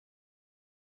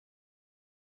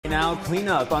Now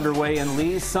cleanup underway in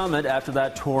Lee's Summit after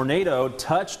that tornado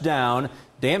touched down,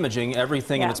 damaging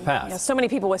everything in its path. Yeah, so many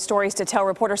people with stories to tell.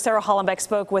 Reporter Sarah Hollenbeck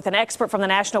spoke with an expert from the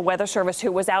National Weather Service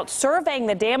who was out surveying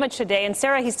the damage today. And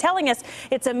Sarah, he's telling us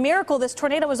it's a miracle this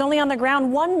tornado was only on the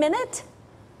ground 1 minute.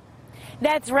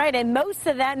 That's right, and most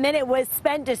of that minute was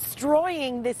spent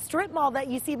destroying this strip mall that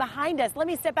you see behind us. Let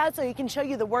me step out so you can show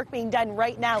you the work being done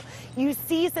right now. You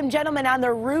see some gentlemen on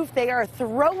the roof. They are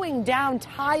throwing down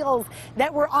tiles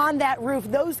that were on that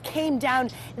roof. Those came down.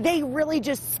 They really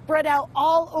just spread out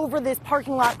all over this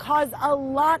parking lot, caused a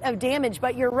lot of damage.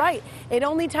 But you're right, it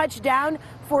only touched down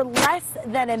for less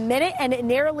than a minute, and it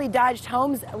narrowly dodged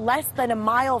homes less than a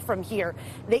mile from here.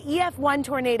 The EF-1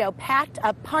 tornado packed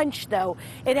a punch, though.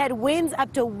 It had winds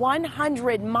up to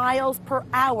 100 miles per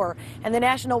hour, and the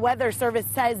National Weather Service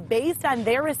says, based on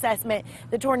their assessment,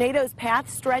 the tornado's path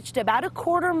stretched about a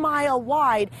quarter mile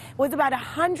wide, was about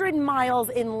 100 miles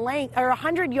in length, or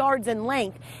 100 yards in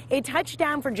length. It touched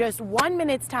down for just 1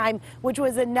 minute's time, which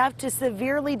was enough to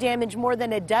severely damage more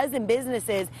than a dozen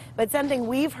businesses. But something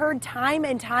we've heard time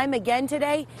and time again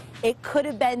today, it could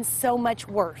have been so much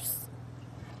worse.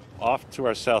 Off to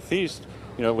our southeast,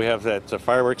 we have that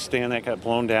fireworks stand that got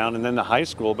blown down, and then the high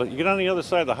school. But you get on the other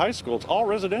side of the high school, it's all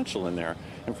residential in there.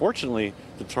 And fortunately,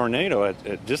 the tornado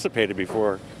had dissipated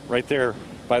before right there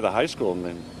by the high school. And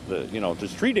then,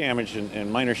 there's tree damage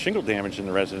and minor shingle damage in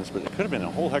the residence, but it could have been a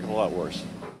whole heck of a lot worse.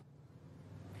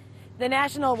 The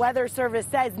National Weather Service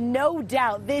says no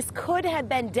doubt this could have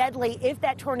been deadly if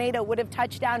that tornado would have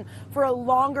touched down for a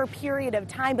longer period of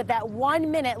time. But that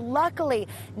 1 minute, luckily,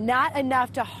 not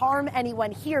enough to harm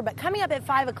anyone here. But coming up at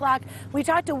 5 o'clock, we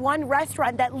talked to one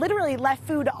restaurant that literally left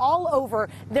food all over,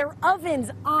 their ovens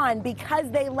on,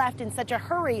 because they left in such a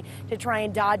hurry to try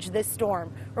and dodge this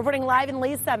storm. Reporting live in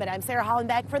Lee's Summit, I'm Sarah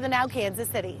Hollenbeck for the Now Kansas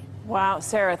City. Wow,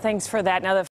 Sarah, thanks for that.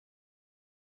 Now, the